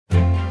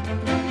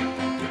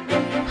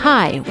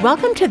Hi,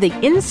 welcome to the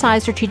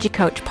Inside Strategic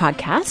Coach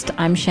podcast.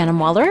 I'm Shannon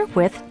Waller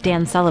with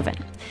Dan Sullivan.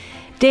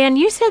 Dan,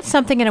 you said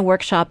something in a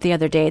workshop the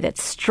other day that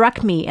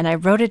struck me, and I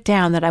wrote it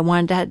down that I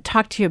wanted to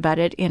talk to you about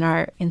it in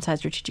our Inside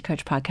Strategic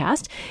Coach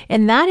podcast.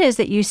 And that is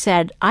that you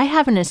said, I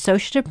have an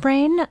associative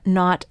brain,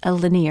 not a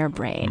linear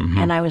brain. Mm-hmm.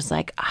 And I was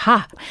like,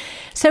 aha.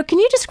 So can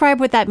you describe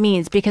what that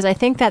means? Because I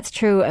think that's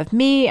true of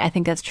me. I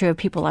think that's true of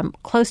people I'm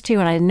close to,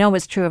 and I know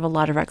it's true of a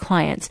lot of our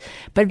clients.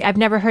 But I've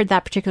never heard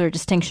that particular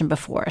distinction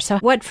before. So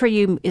what for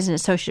you is an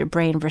associative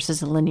brain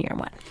versus a linear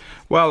one?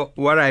 Well,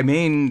 what I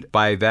mean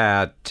by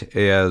that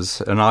is,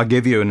 and I'll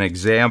give you an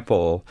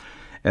example,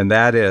 and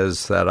that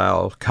is that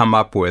I'll come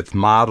up with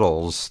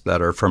models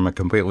that are from a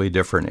completely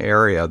different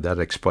area that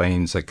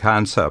explains a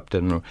concept.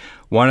 And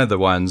one of the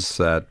ones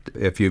that,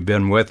 if you've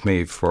been with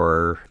me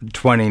for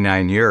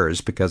 29 years,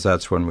 because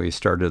that's when we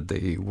started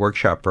the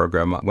workshop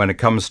program, when it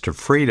comes to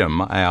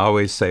freedom, I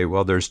always say,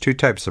 well, there's two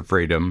types of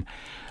freedom.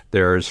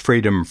 There's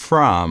freedom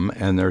from,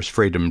 and there's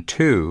freedom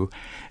to.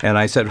 And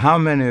I said, how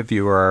many of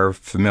you are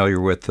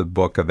familiar with the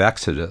book of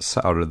Exodus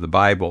out of the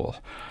Bible?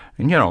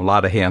 And, a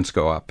lot of hands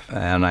go up.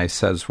 And I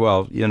says,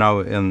 well,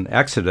 in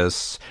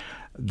Exodus,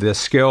 the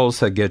skills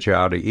that get you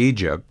out of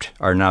Egypt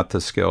are not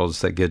the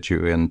skills that get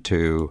you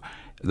into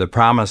the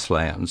promised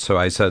land. So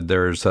I said,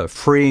 there's a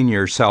freeing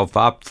yourself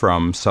up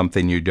from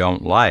something you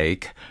don't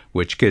like,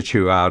 which gets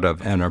you out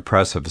of an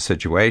oppressive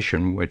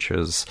situation, which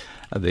is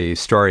the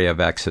story of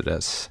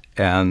Exodus.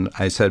 And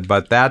I said,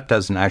 but that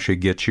doesn't actually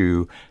get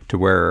you to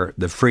where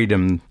the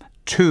freedom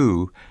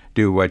to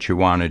do what you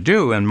want to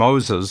do. And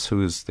Moses,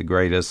 who's the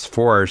greatest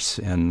force,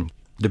 and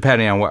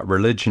depending on what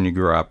religion you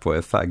grew up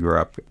with, I grew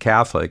up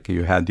Catholic,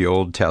 you had the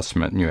Old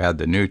Testament and you had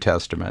the New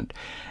Testament.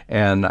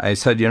 And I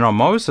said,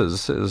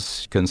 Moses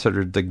is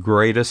considered the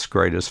greatest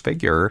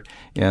figure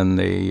in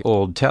the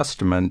Old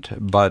Testament,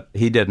 but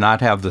he did not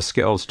have the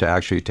skills to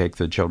actually take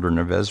the children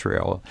of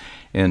Israel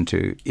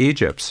into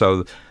Egypt.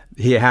 So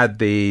he had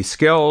the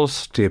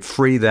skills to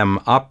free them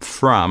up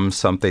from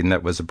something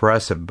that was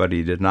oppressive, but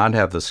he did not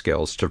have the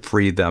skills to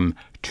free them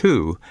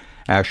to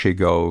actually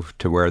go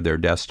to where their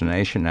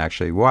destination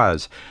actually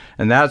was.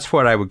 And that's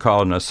what I would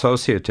call an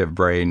associative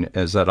brain,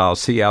 is that I'll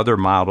see other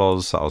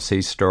models, I'll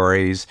see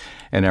stories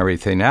and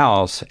everything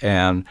else,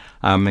 and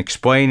I'm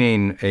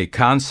explaining a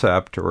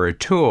concept or a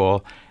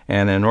tool,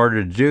 and in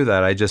order to do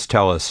that, I just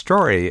tell a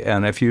story.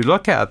 And if you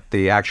look at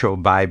the actual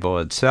Bible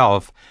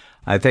itself,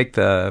 I think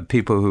the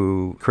people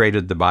who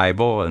created the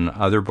Bible and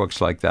other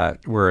books like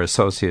that were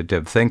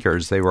associative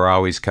thinkers. They were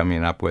always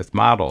coming up with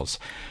models.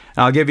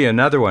 And I'll give you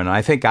another one.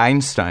 I think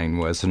Einstein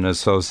was an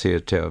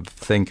associative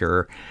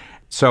thinker.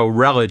 So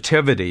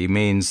relativity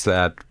means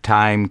that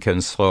time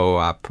can slow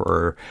up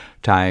or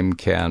time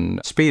can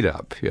speed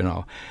up,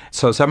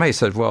 So somebody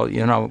said,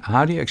 well,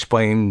 how do you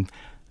explain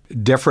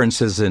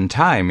differences in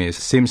time? It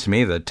seems to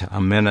me that a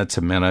minute's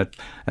a minute,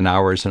 an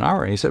hour's an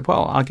hour. And he said,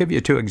 well, I'll give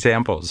you two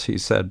examples. He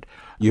said,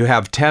 you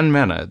have 10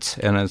 minutes,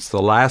 and it's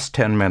the last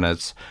 10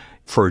 minutes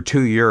for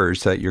 2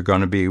 years that you're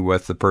going to be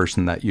with the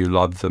person that you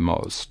love the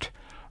most.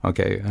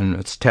 Okay, and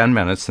it's 10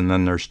 minutes, and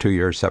then there's 2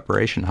 years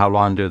separation. How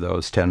long do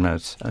those 10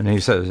 minutes? And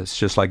he says, it's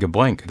just like a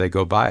blink. They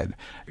go by.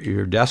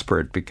 You're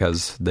desperate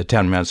because the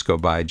 10 minutes go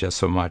by just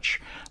so much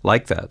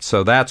like that.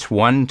 So that's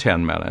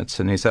 10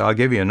 minutes. And he said, I'll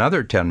give you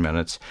another 10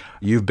 minutes.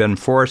 You've been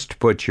forced to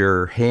put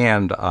your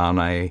hand on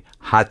a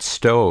hot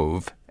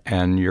stove,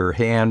 and your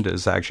hand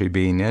is actually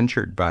being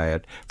injured by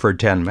it for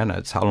 10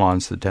 minutes. How long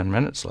does the 10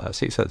 minutes last?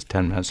 He says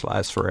 10 minutes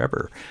lasts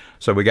forever.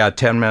 So we got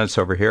 10 minutes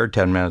over here,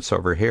 10 minutes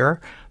over here.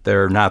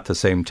 They're not the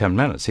same 10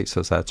 minutes. He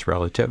says that's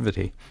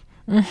relativity.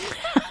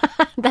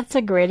 That's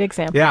a great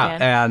example. Yeah,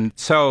 Dan. And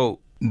so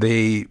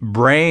the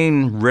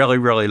brain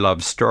really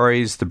loves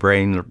stories. The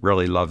brain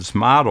really loves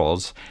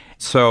models.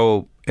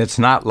 So it's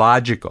not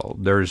logical.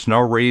 There's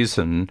no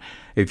reason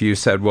if you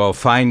said, well,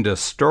 find a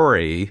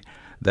story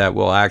that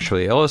will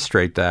actually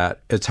illustrate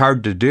that. It's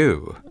hard to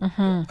do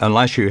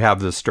unless you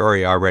have the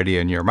story already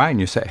in your mind.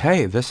 You say,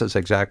 hey, this is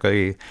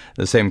exactly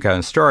the same kind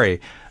of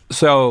story.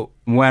 So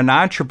when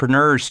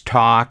entrepreneurs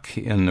talk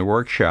in the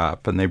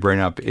workshop and they bring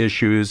up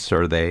issues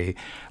or they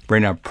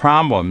bring up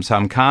problems,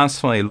 I'm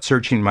constantly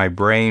searching my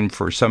brain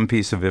for some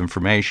piece of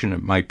information.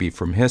 It might be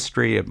from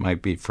history. It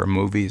might be from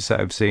movies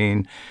I've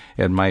seen.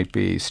 It might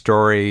be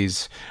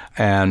stories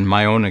and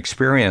my own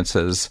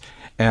experiences.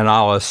 And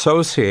I'll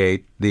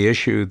associate the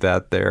issue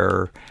that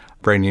they're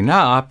bringing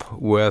up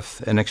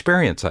with an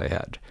experience I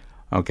had,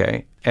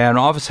 okay? And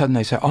all of a sudden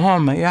they say,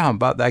 oh, yeah,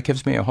 but that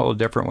gives me a whole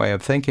different way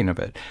of thinking of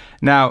it.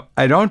 Now,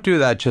 I don't do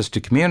that just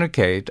to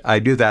communicate. I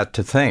do that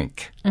to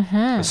think.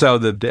 Mm-hmm. So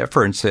the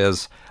difference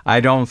is I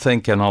don't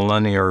think in a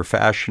linear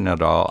fashion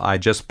at all. I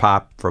just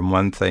pop from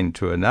one thing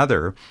to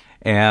another.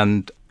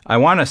 And I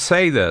want to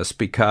say this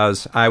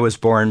because I was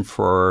born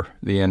for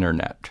the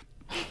Internet.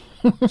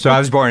 So I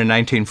was born in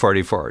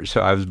 1944.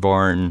 So I was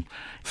born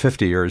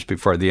 50 years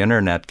before the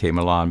Internet came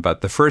along.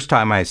 But the first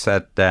time I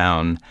sat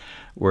down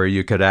where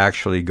you could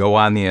actually go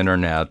on the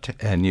internet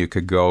and you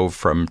could go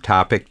from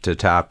topic to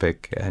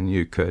topic and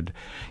you could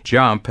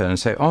jump and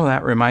say, oh,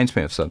 that reminds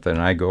me of something.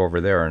 And I go over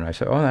there and I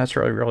say, oh, that's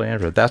really, really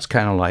interesting. That's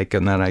kind of like,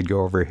 and then I'd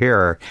go over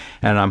here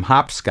and I'm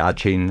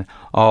hopscotching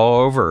all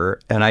over.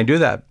 And I do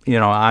that,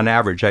 on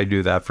average, I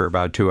do that for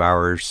about 2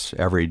 hours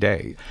every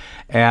day.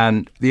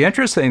 And the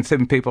interesting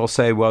thing, people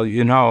say, well,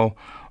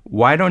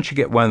 why don't you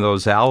get one of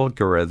those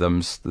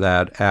algorithms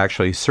that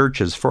actually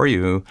searches for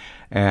you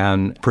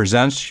and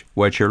presents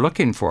what you're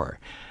looking for?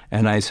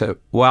 And I said,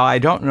 well, I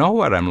don't know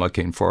what I'm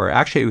looking for.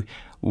 Actually,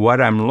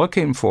 what I'm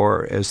looking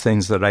for is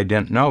things that I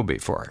didn't know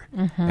before.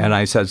 Mm-hmm. And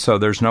I said, so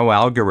there's no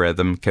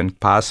algorithm can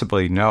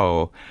possibly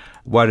know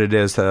what it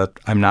is that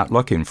I'm not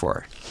looking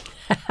for,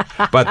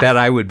 but that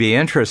I would be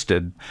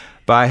interested.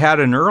 But I had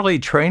an early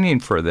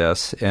training for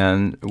this,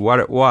 and what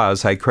it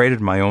was, I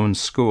created my own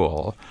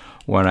school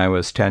when I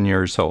was 10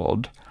 years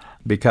old,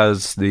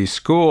 because the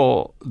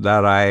school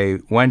that I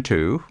went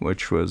to,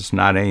 which was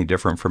not any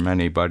different from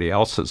anybody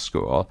else's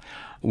school,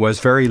 was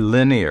very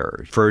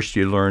linear. First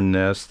you learn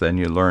this, then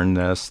you learn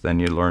this, then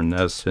you learn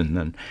this, and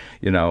then,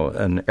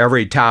 and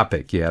every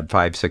topic, you had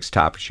 5, 6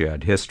 topics. You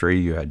had history,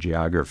 you had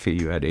geography,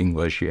 you had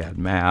English, you had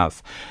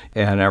math,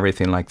 and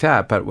everything like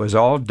that. But it was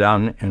all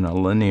done in a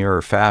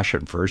linear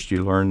fashion. First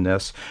you learn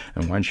this,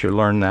 and once you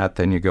learn that,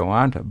 then you go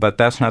on to, but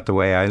that's not the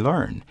way I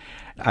learned.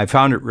 I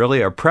found it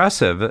really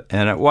oppressive,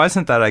 and it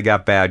wasn't that I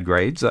got bad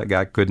grades. I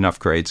got good enough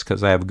grades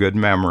because I have good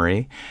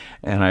memory,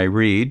 and I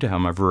read.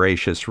 I'm a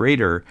voracious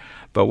reader.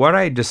 But what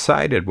I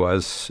decided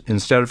was,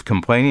 instead of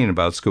complaining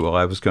about school,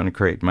 I was going to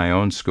create my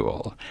own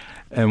school.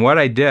 And what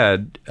I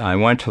did, I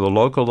went to the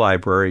local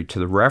library, to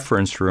the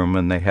reference room,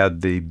 and they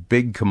had the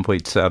big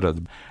complete set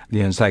of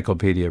the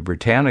Encyclopedia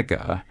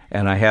Britannica.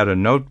 And I had a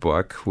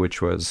notebook, which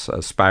was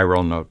a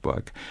spiral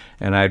notebook.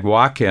 And I'd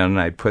walk in,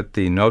 I'd put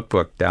the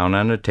notebook down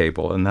on a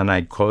table, and then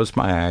I'd close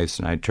my eyes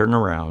and I'd turn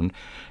around.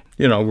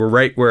 We're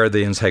right where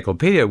the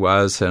encyclopedia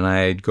was, and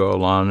I'd go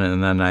along,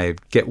 and then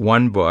I'd get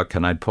one book,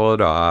 and I'd pull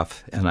it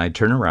off, and I'd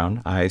turn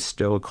around, eyes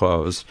still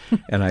closed,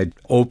 and I'd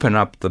open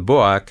up the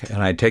book,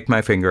 and I'd take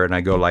my finger, and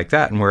I'd go like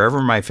that, and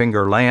wherever my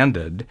finger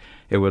landed,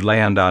 it would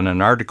land on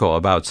an article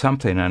about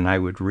something, and I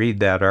would read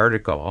that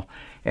article.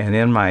 And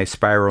in my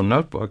spiral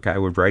notebook, I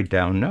would write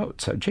down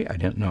notes. So, gee, I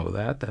didn't know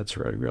that. That's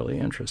really, really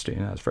interesting.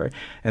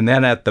 And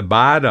then at the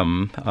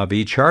bottom of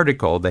each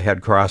article, they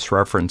had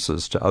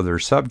cross-references to other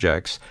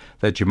subjects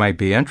that you might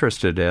be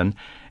interested in.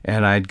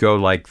 And I'd go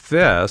like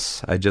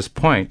this. I'd just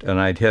point, and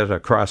I'd hit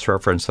a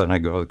cross-reference, then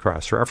I'd go to the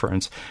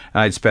cross-reference.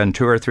 And I'd spend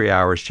 2 or 3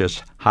 hours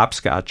just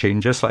hopscotching,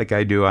 just like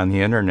I do on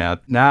the internet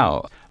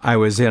now. I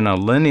was in a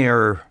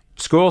linear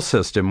school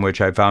system, which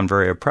I found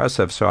very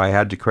oppressive, so I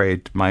had to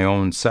create my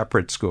own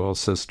separate school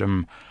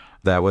system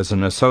that was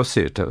an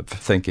associative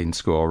thinking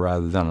school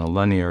rather than a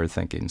linear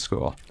thinking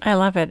school. I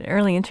love it.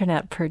 Early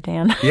internet per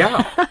Dan.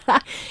 Yeah.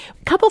 A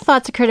couple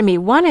thoughts occur to me.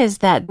 One is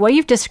that what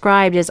you've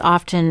described is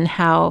often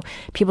how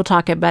people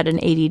talk about an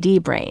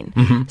ADD brain.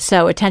 Mm-hmm.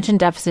 So attention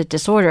deficit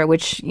disorder,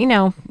 which,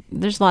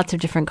 there's lots of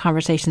different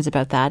conversations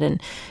about that.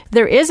 And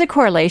there is a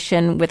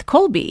correlation with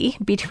Kolbe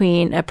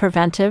between a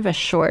preventive, a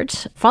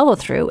short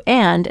follow-through,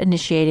 and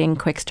initiating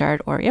quick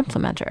start or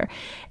implementer.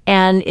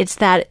 And it's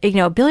that,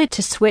 ability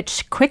to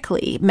switch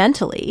quickly,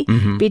 mentally,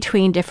 mm-hmm.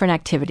 between different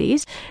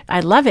activities. I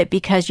love it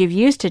because you've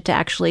used it to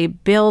actually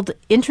build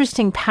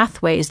interesting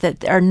pathways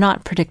that are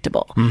not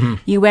predictable. Mm-hmm.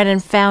 You went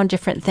and found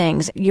different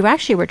things. You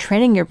actually were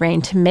training your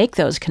brain to make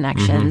those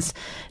connections.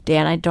 Mm-hmm.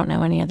 Dan, I don't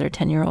know any other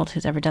 10-year-old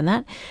who's ever done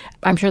that.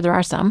 I'm sure there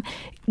are some,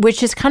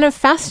 which is kind of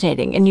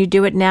fascinating. And you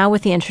do it now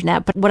with the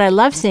internet. But what I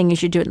love seeing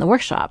is you do it in the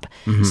workshop.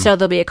 Mm-hmm. So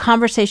there'll be a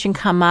conversation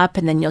come up,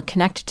 and then you'll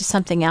connect it to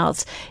something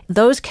else.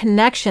 Those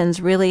connections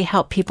really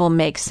help people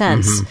make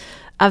sense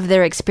mm-hmm. of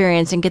their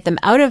experience and get them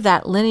out of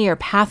that linear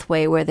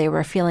pathway where they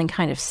were feeling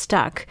kind of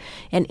stuck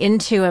and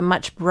into a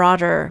much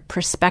broader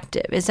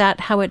perspective. Is that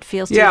how it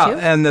feels to you too?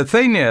 Yeah, and the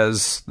thing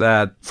is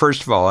that,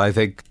 first of all, I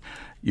think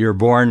you're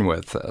born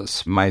with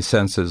this. My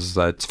sense is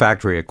that it's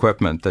factory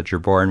equipment that you're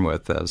born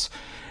with this.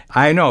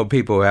 I know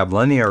people who have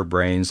linear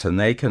brains, and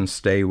they can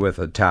stay with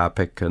a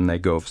topic, and they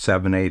go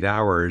 7, 8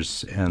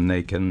 hours, and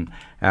they can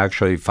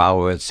actually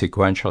follow it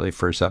sequentially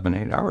for 7,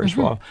 8 hours.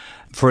 Mm-hmm. Well,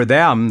 for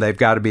them, they've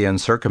got to be in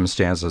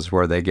circumstances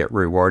where they get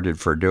rewarded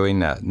for doing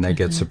that, and they mm-hmm.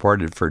 get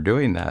supported for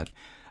doing that.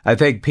 I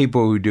think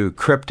people who do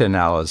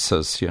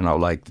cryptanalysis,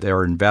 like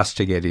they're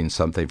investigating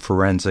something,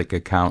 forensic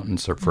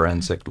accountants or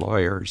forensic mm-hmm.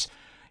 lawyers.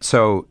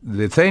 So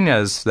the thing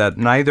is that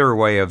neither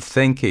way of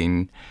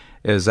thinking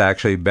is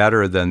actually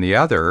better than the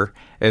other.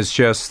 It's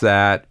just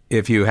that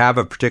if you have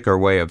a particular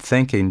way of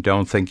thinking,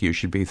 don't think you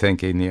should be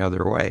thinking the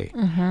other way.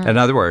 Mm-hmm. In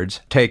other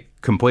words, take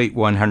complete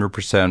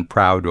 100%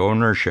 proud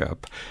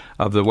ownership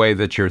of the way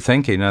that you're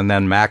thinking and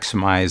then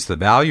maximize the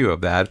value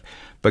of that,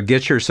 but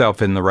get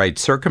yourself in the right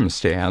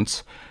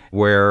circumstance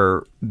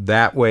where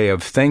that way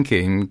of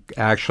thinking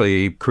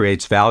actually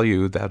creates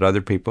value that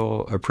other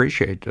people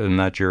appreciate and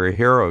that you're a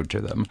hero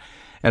to them.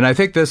 And I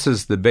think this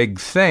is the big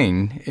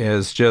thing,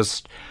 is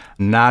just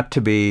not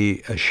to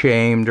be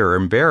ashamed or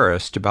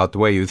embarrassed about the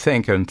way you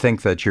think and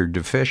think that you're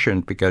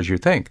deficient because you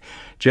think.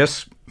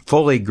 Just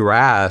fully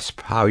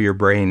grasp how your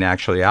brain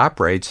actually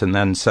operates and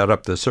then set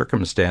up the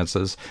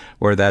circumstances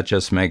where that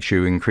just makes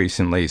you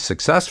increasingly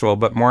successful,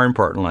 but more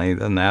importantly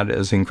than that,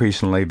 is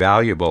increasingly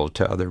valuable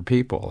to other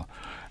people.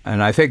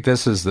 And I think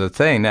this is the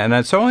thing. And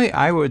it's only,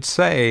 I would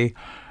say,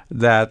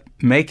 that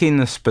making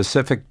the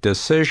specific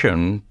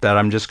decision that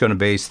I'm just going to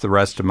base the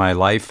rest of my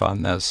life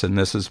on this, and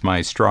this is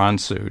my strong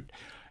suit,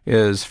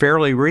 is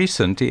fairly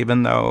recent,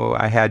 even though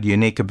I had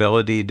unique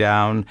ability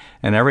down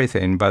and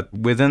everything. But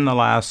within the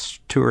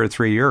last 2 or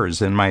 3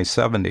 years, in my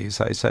 70s,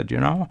 I said,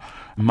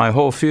 my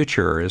whole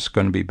future is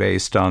going to be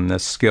based on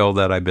this skill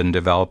that I've been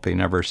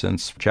developing ever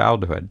since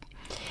childhood.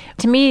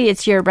 To me,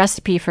 it's your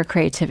recipe for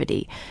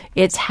creativity.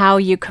 It's how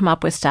you come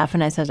up with stuff.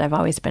 And I said, I've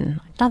always been,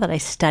 not that I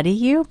study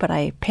you, but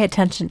I pay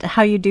attention to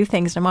how you do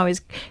things. And I'm always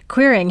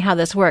querying how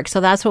this works. So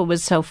that's what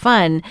was so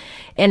fun.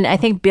 And I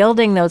think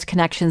building those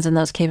connections and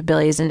those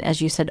capabilities, and as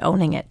you said,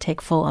 owning it,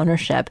 take full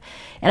ownership.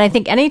 And I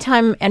think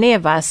anytime any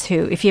of us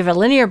who, if you have a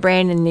linear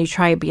brain and you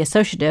try to be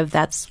associative,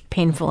 that's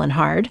painful and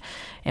hard,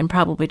 and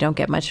probably don't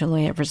get much in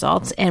linear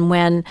results. And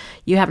when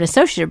you have an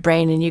associative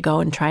brain and you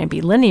go and try and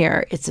be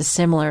linear, it's a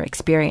similar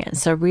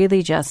experience. So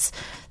really just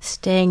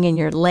staying in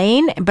your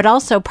lane, but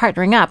also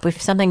partnering up.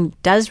 If something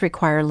does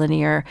require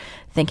linear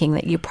thinking,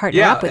 that you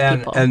partner up with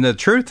people. And the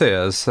truth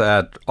is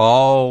that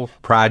all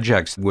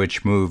projects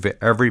which move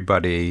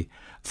everybody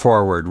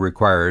forward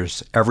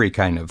requires every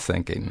kind of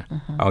thinking,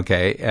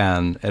 okay?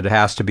 And it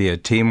has to be a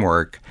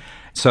teamwork.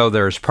 So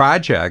there's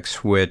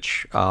projects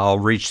which I'll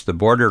reach the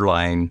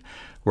borderline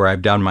where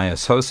I've done my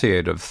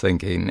associative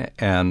thinking,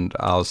 and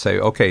I'll say,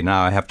 okay,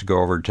 now I have to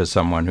go over to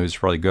someone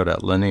who's really good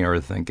at linear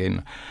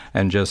thinking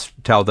and just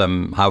tell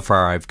them how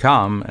far I've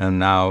come, and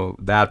now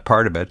that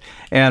part of it.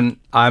 And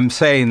I'm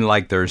saying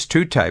like there's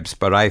 2 types,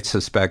 but I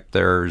suspect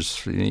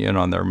there's,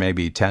 there may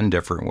be 10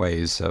 different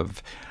ways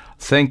of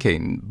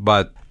thinking,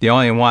 but the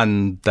only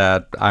one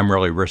that I'm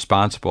really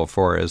responsible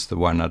for is the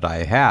one that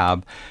I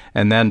have,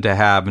 and then to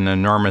have an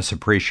enormous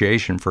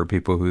appreciation for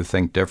people who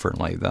think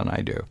differently than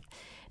I do.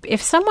 If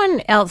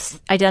someone else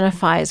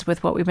identifies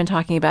with what we've been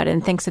talking about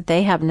and thinks that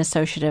they have an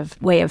associative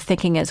way of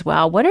thinking as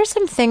well, what are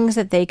some things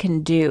that they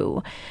can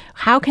do?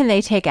 How can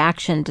they take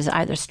action to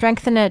either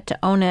strengthen it, to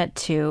own it,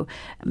 to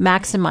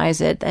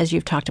maximize it, as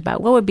you've talked about?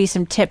 What would be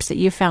some tips that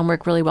you found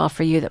work really well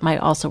for you that might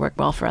also work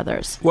well for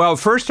others? Well,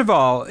 first of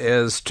all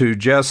is to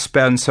just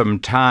spend some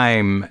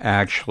time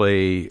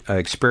actually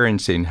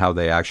experiencing how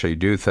they actually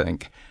do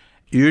think.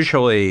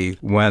 Usually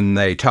when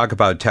they talk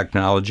about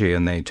technology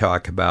and they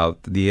talk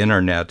about the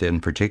internet in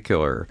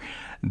particular,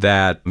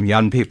 that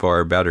young people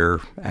are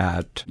better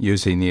at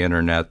using the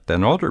internet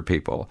than older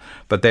people.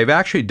 But they've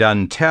actually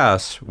done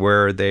tests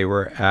where they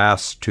were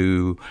asked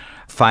to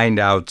find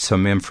out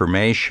some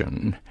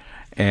information.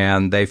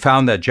 And they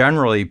found that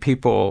generally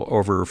people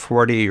over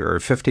 40 or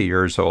 50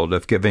 years old,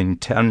 if given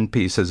 10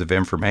 pieces of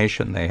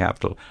information they have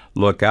to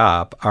look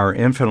up, are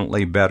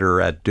infinitely better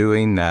at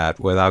doing that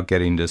without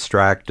getting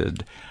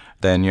distracted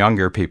than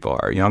younger people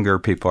are. Younger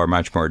people are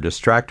much more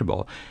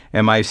distractible.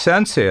 And my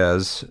sense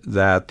is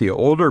that the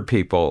older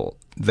people,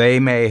 they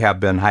may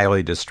have been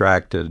highly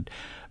distracted,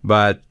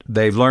 but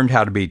they've learned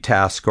how to be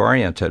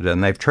task-oriented,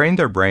 and they've trained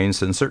their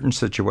brains in certain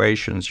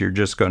situations. You're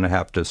just going to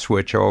have to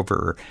switch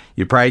over.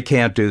 You probably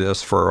can't do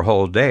this for a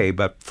whole day,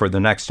 but for the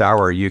next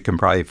hour, you can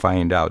probably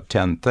find out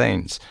 10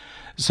 things.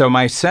 So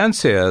my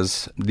sense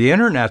is the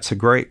internet's a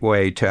great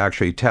way to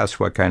actually test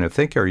what kind of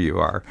thinker you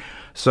are.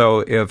 So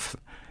if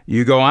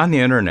you go on the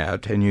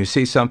internet and you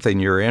see something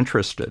you're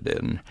interested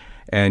in,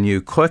 and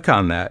you click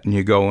on that and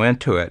you go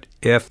into it,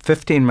 if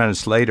 15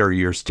 minutes later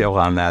you're still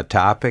on that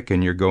topic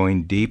and you're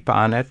going deep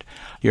on it,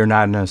 you're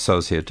not an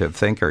associative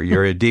thinker.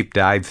 You're a deep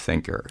dive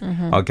thinker.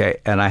 Okay?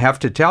 And I have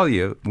to tell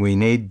you, we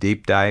need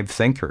deep dive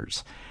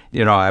thinkers.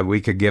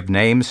 We could give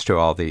names to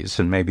all these,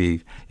 and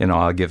maybe,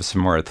 I'll give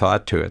some more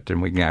thought to it,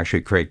 and we can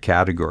actually create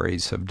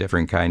categories of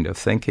different kind of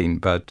thinking.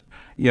 But,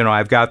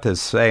 I've got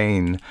this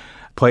saying,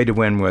 play to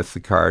win with the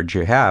cards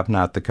you have,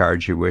 not the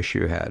cards you wish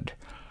you had,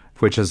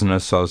 which is an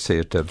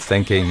associative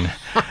thinking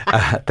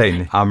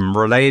thing. I'm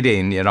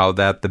relating,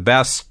 that the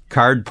best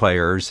card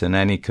players in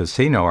any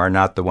casino are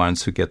not the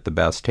ones who get the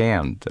best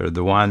hand. They're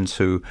the ones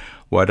who,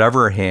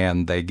 whatever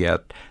hand they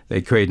get,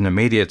 they create an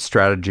immediate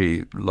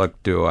strategy.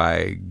 Look, do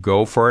I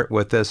go for it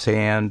with this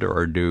hand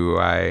or do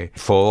I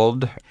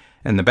fold?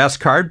 And the best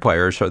card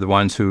players are the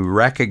ones who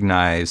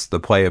recognize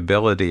the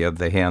playability of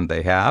the hand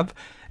they have.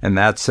 And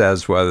that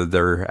says whether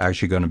they're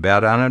actually going to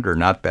bet on it or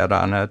not bet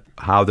on it,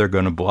 how they're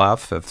going to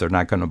bluff if they're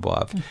not going to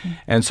bluff.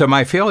 And so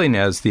my feeling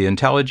is the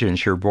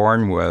intelligence you're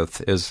born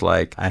with is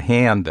like a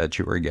hand that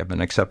you were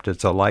given, except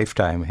it's a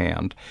lifetime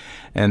hand.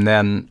 And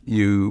then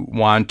you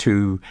want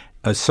to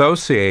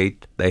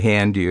associate the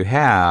hand you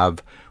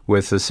have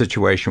with the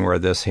situation where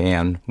this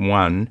hand,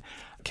 one,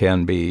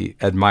 can be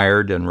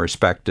admired and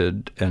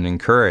respected and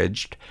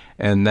encouraged.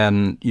 And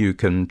then you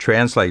can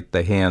translate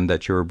the hand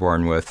that you were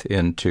born with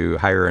into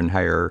higher and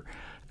higher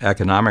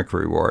economic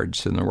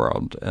rewards in the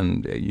world,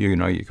 and you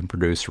can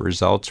produce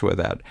results with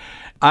that.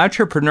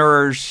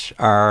 Entrepreneurs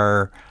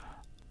are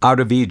out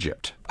of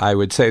Egypt. I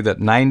would say that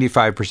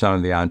 95%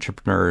 of the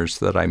entrepreneurs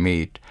that I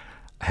meet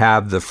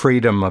have the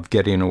freedom of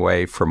getting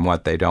away from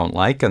what they don't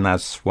like, and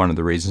that's one of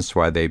the reasons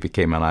why they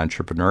became an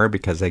entrepreneur,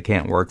 because they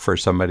can't work for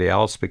somebody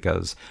else,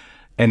 because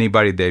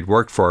anybody they'd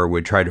work for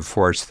would try to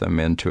force them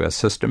into a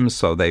system.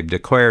 So they've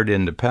declared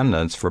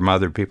independence from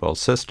other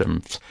people's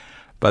systems,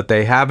 but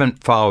they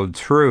haven't followed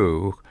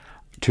through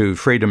to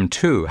freedom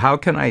two. How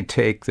can I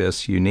take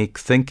this unique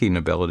thinking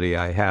ability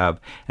I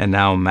have and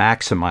now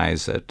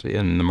maximize it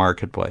in the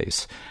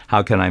marketplace?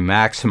 How can I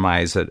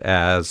maximize it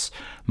as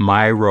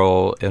my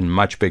role in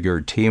much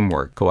bigger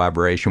teamwork,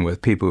 collaboration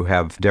with people who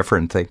have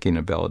different thinking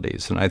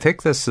abilities? And I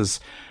think this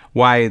is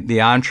why the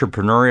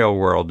entrepreneurial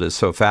world is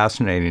so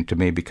fascinating to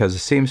me, because it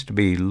seems to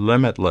be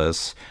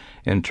limitless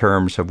in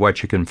terms of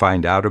what you can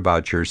find out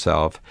about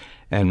yourself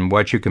and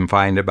what you can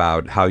find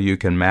about how you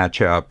can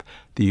match up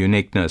the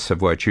uniqueness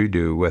of what you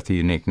do with the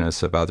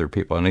uniqueness of other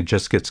people. And it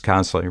just gets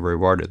constantly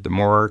rewarded. The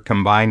more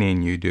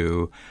combining you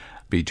do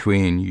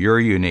between your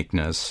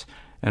uniqueness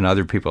and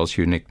other people's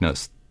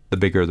uniqueness, the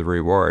bigger the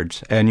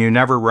rewards. And you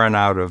never run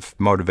out of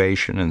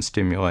motivation and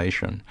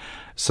stimulation.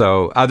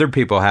 So other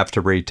people have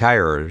to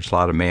retire. There's a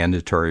lot of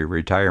mandatory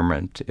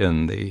retirement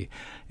in the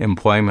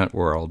employment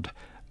world.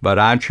 But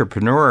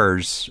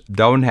entrepreneurs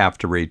don't have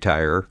to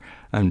retire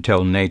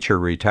until nature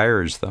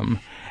retires them.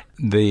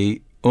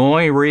 The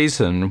only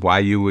reason why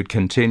you would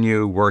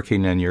continue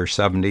working in your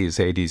 70s,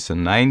 80s,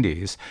 and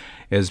 90s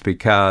is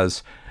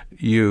because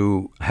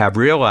you have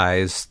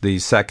realized the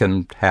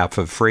second half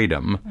of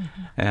freedom,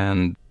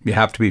 and you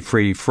have to be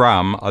free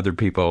from other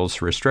people's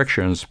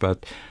restrictions,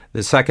 but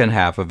the second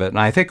half of it, and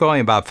I think only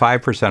about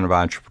 5% of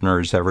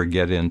entrepreneurs ever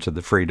get into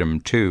the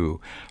freedom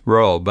two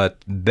role, but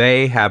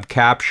they have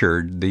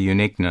captured the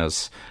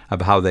uniqueness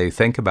of how they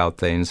think about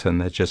things, and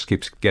that just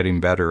keeps getting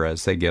better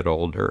as they get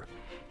older.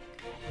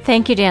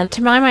 Thank you, Dan.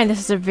 To my mind, this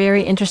is a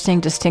very interesting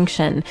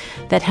distinction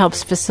that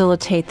helps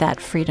facilitate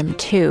that freedom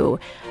too,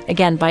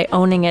 again, by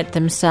owning it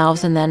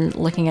themselves and then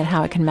looking at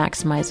how it can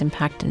maximize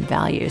impact and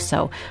value.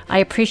 So I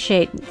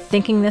appreciate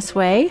thinking this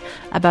way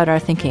about our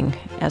thinking,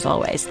 as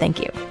always. Thank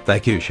you.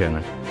 Thank you,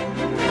 Shannon.